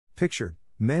Pictured,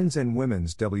 men's and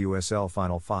women's WSL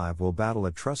Final 5 will battle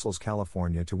at Trussell's,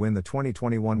 California to win the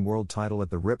 2021 world title at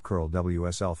the Rip Curl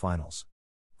WSL Finals.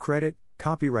 Credit,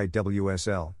 copyright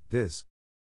WSL, Viz.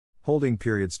 Holding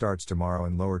period starts tomorrow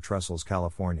in Lower Trussell's,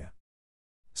 California.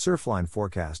 Surfline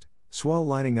forecast, swell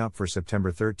lining up for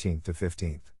September 13th to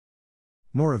 15th.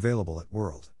 More available at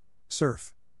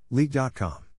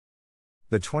worldsurfleague.com.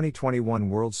 The 2021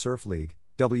 World Surf League,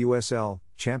 WSL,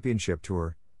 Championship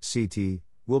Tour, CT,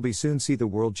 will be soon see the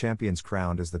world champions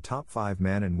crowned as the top 5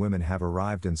 men and women have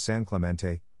arrived in San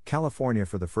Clemente, California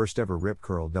for the first ever Rip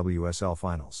Curl WSL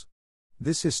Finals.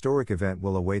 This historic event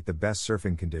will await the best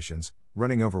surfing conditions,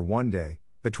 running over one day,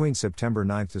 between September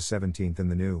 9th to 17th in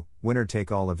the new,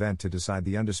 winner-take-all event to decide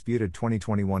the undisputed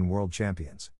 2021 world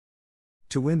champions.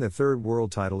 To win the third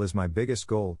world title is my biggest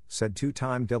goal, said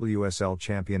two-time WSL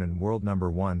champion and world number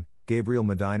 1, Gabriel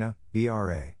Medina,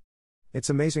 BRA. It's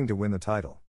amazing to win the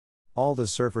title. All the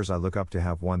surfers I look up to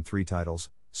have won 3 titles,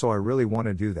 so I really want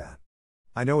to do that.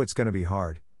 I know it's going to be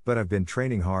hard, but I've been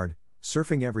training hard,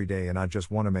 surfing every day, and I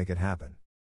just want to make it happen.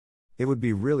 It would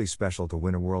be really special to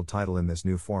win a world title in this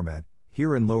new format,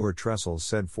 here in Lower Trussell's,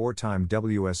 said 4-time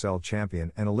WSL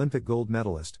champion and Olympic gold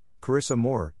medalist, Carissa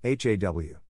Moore,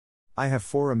 HAW. I have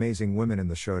 4 amazing women in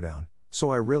the showdown,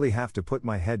 so I really have to put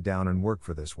my head down and work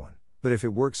for this one, but if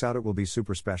it works out it will be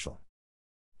super special.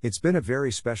 It's been a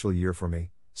very special year for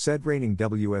me, said reigning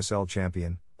WSL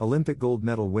champion, Olympic gold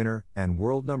medal winner, and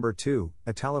world number 2,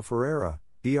 Italo Ferreira,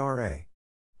 BRA.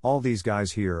 All these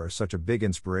guys here are such a big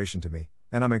inspiration to me,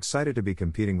 and I'm excited to be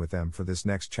competing with them for this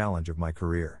next challenge of my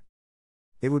career.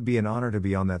 It would be an honor to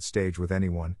be on that stage with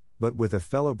anyone, but with a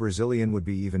fellow Brazilian would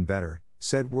be even better,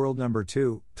 said world number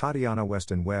 2, Tatiana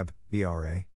Weston Webb,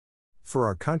 BRA. For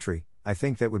our country, I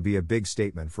think that would be a big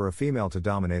statement for a female to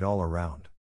dominate all around.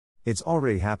 It's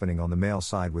already happening on the male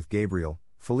side with Gabriel,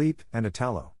 Philippe, and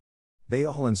Italo. They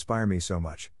all inspire me so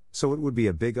much, so it would be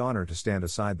a big honor to stand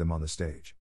beside them on the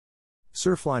stage.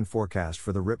 Surfline forecast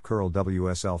for the Rip Curl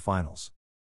WSL Finals.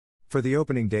 For the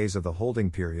opening days of the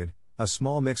holding period, a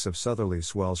small mix of southerly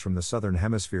swells from the southern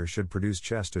hemisphere should produce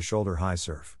chest to shoulder high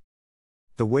surf.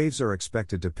 The waves are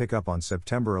expected to pick up on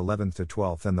September 11th to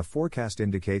 12th, and the forecast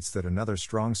indicates that another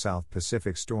strong South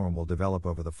Pacific storm will develop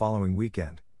over the following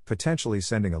weekend, potentially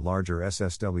sending a larger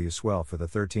SSW swell for the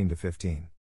 13 to 15.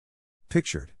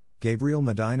 Pictured, Gabriel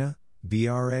Medina,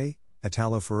 BRA,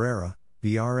 Italo Ferreira,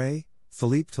 BRA,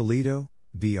 Philippe Toledo,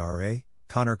 BRA,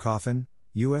 Connor Coffin,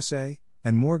 USA,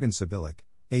 and Morgan Sibilic,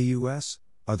 AUS,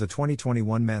 are the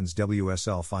 2021 Men's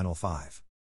WSL Final 5.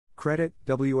 Credit,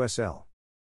 WSL.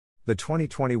 The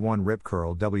 2021 Rip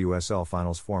Curl WSL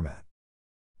Finals format.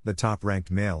 The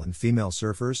top-ranked male and female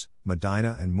surfers,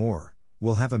 Medina and Moore,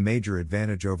 will have a major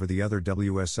advantage over the other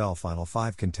WSL Final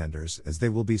 5 contenders, as they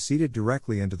will be seeded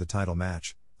directly into the title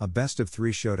match, a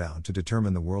best-of-3 showdown to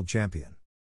determine the world champion.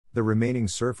 The remaining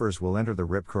surfers will enter the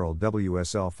Rip Curl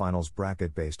WSL Finals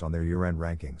bracket based on their year-end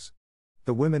rankings.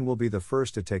 The women will be the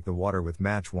first to take the water with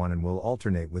Match 1 and will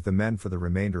alternate with the men for the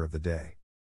remainder of the day.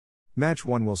 Match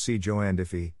 1 will see Joanne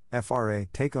Diffie, FRA,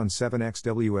 take on 7x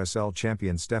WSL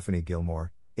champion Stephanie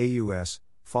Gilmore, AUS,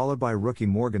 followed by rookie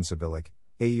Morgan Sibilic,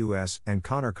 AUS, and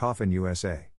Connor Coffin,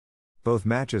 USA. Both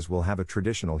matches will have a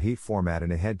traditional heat format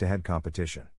in a head-to-head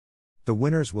competition. The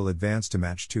winners will advance to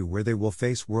Match 2, where they will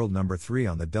face world number 3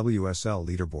 on the WSL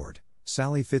leaderboard,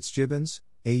 Sally Fitzgibbons,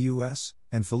 AUS,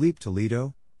 and Philippe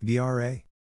Toledo, BRA.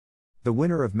 The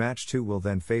winner of Match 2 will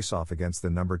then face off against the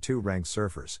number 2 ranked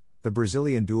surfers, the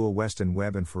Brazilian duo Weston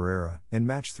Webb and Ferreira, in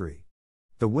Match 3.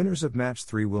 The winners of Match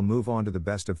 3 will move on to the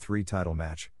best-of-3 title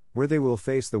match, where they will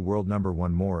face the world number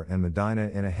 1 Moore and Medina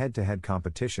in a head-to-head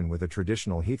competition with a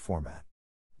traditional heat format.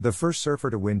 The first surfer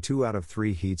to win 2 out of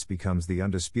 3 heats becomes the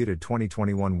undisputed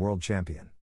 2021 world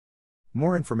champion.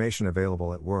 More information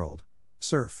available at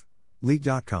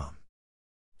worldsurfleague.com.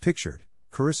 Pictured,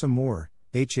 Carissa Moore,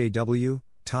 HAW,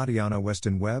 Tatiana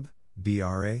Weston Webb,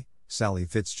 BRA, Sally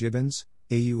Fitzgibbons,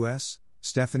 AUS,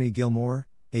 Stephanie Gilmore,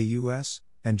 AUS,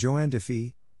 and Joanne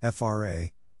Diffie,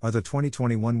 FRA, are the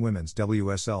 2021 Women's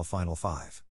WSL Final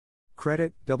 5.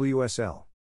 Credit, WSL.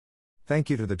 Thank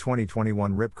you to the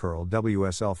 2021 Rip Curl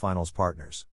WSL Finals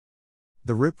partners.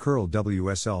 The Rip Curl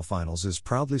WSL Finals is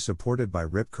proudly supported by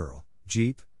Rip Curl,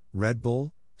 Jeep, Red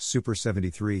Bull, Super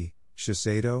 73,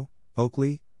 Shiseido,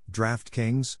 Oakley,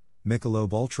 DraftKings,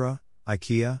 Michelob Ultra,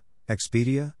 IKEA,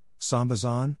 Expedia,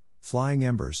 Sambazon, Flying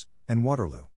Embers, and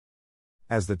Waterloo.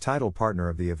 As the title partner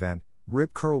of the event,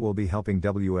 Rip Curl will be helping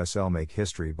WSL make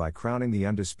history by crowning the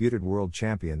undisputed world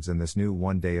champions in this new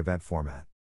one-day event format.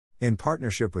 In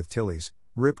partnership with Tilly's,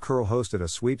 Rip Curl hosted a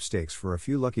sweepstakes for a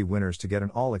few lucky winners to get an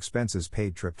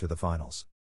all-expenses-paid trip to the finals.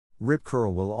 Rip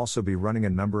Curl will also be running a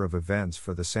number of events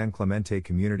for the San Clemente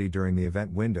community during the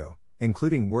event window,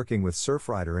 including working with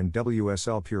Surfrider and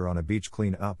WSL Pure on a beach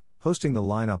clean-up, hosting the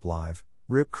lineup live,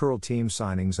 Rip Curl team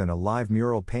signings and a live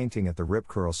mural painting at the Rip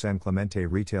Curl San Clemente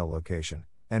retail location,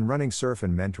 and running surf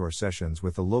and mentor sessions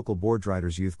with the local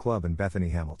Boardriders Youth Club in Bethany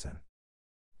Hamilton.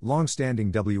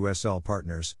 Long-standing WSL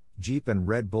partners, Jeep and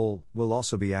Red Bull, will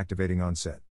also be activating on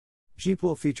set. Jeep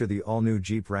will feature the all-new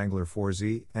Jeep Wrangler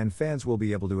 4Z, and fans will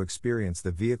be able to experience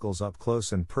the vehicles up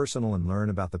close and personal and learn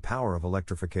about the power of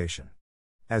electrification.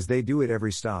 As they do at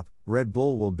every stop, Red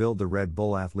Bull will build the Red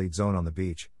Bull Athlete Zone on the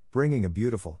beach, bringing a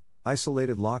beautiful,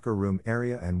 isolated locker room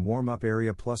area and warm-up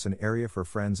area plus an area for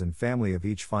friends and family of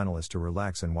each finalist to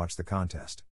relax and watch the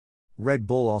contest. Red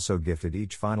Bull also gifted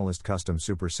each finalist custom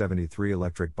Super 73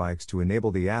 electric bikes to enable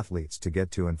the athletes to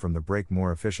get to and from the break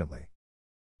more efficiently.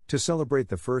 To celebrate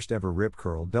the first ever Rip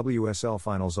Curl WSL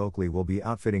Finals, Oakley will be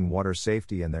outfitting Water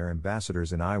Safety and their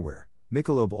ambassadors in eyewear.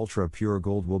 Michelob Ultra Pure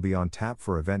Gold will be on tap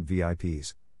for event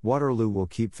VIPs. Waterloo will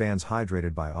keep fans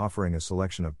hydrated by offering a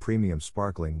selection of premium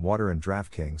sparkling water, and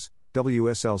DraftKings,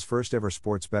 WSL's first ever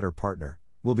sports bettor partner,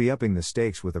 will be upping the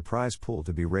stakes with a prize pool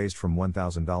to be raised from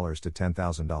 $1,000 to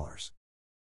 $10,000.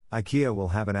 IKEA will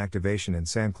have an activation in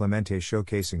San Clemente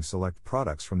showcasing select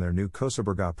products from their new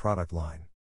Kosaberga product line.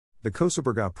 The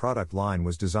Kosaberga product line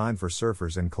was designed for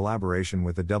surfers in collaboration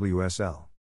with the WSL.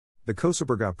 The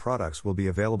Kosaberga products will be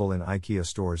available in IKEA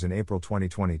stores in April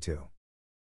 2022.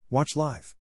 Watch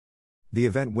live. The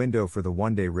event window for the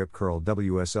one-day Rip Curl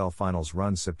WSL Finals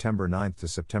runs September 9th to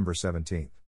September 17th.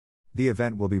 The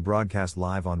event will be broadcast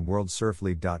live on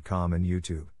WorldSurfLeague.com and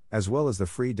YouTube, as well as the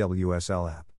free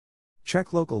WSL app.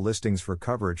 Check local listings for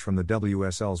coverage from the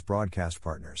WSL's broadcast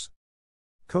partners.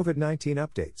 COVID-19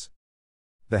 updates.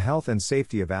 The health and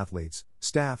safety of athletes,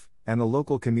 staff, and the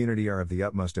local community are of the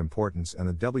utmost importance, and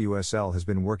the WSL has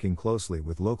been working closely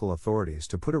with local authorities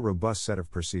to put a robust set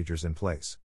of procedures in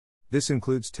place. This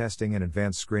includes testing and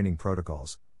advanced screening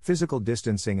protocols, physical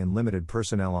distancing, and limited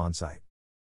personnel on site.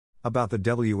 About the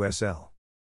WSL.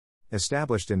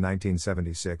 Established in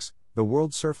 1976, the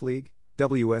World Surf League,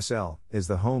 WSL, is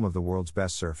the home of the world's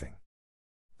best surfing.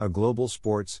 A global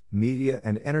sports, media,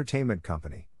 and entertainment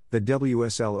company, the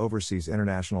WSL oversees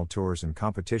international tours and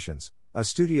competitions, a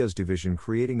studios division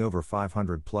creating over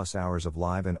 500+ hours of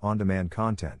live and on-demand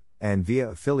content, and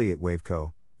via affiliate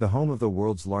Waveco, the home of the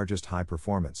world's largest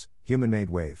high-performance, human-made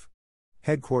wave.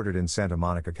 Headquartered in Santa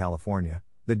Monica, California,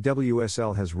 the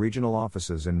WSL has regional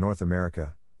offices in North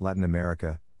America, Latin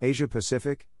America, Asia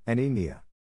Pacific, and EMEA.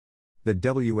 The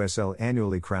WSL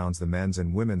annually crowns the men's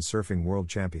and women's surfing world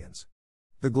champions.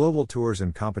 The Global Tours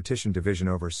and Competition Division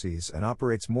oversees and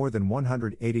operates more than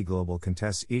 180 global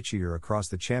contests each year across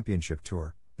the Championship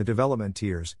Tour, the development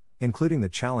tiers, including the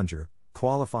Challenger,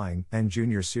 Qualifying, and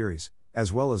Junior Series,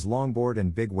 as well as longboard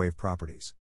and big wave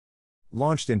properties.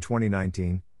 Launched in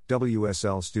 2019,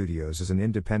 WSL Studios is an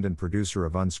independent producer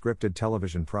of unscripted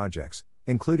television projects,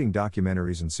 including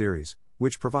documentaries and series,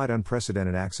 which provide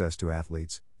unprecedented access to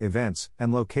athletes, events,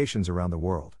 and locations around the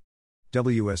world.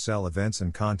 WSL events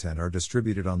and content are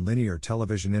distributed on linear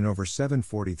television in over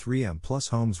 743M+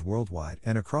 homes worldwide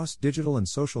and across digital and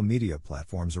social media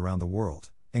platforms around the world,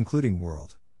 including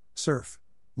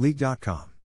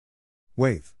WorldSurfLeague.com.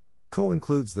 Wave Co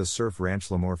includes the Surf Ranch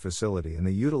Lemoore facility and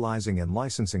the utilizing and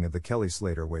licensing of the Kelly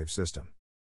Slater Wave system.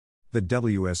 The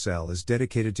WSL is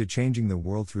dedicated to changing the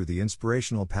world through the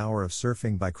inspirational power of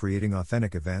surfing by creating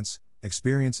authentic events,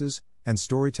 experiences, and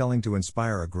storytelling to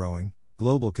inspire a growing,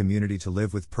 global community to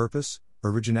live with purpose,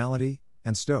 originality,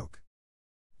 and stoke.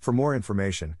 For more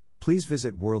information, please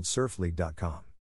visit WorldSurfLeague.com.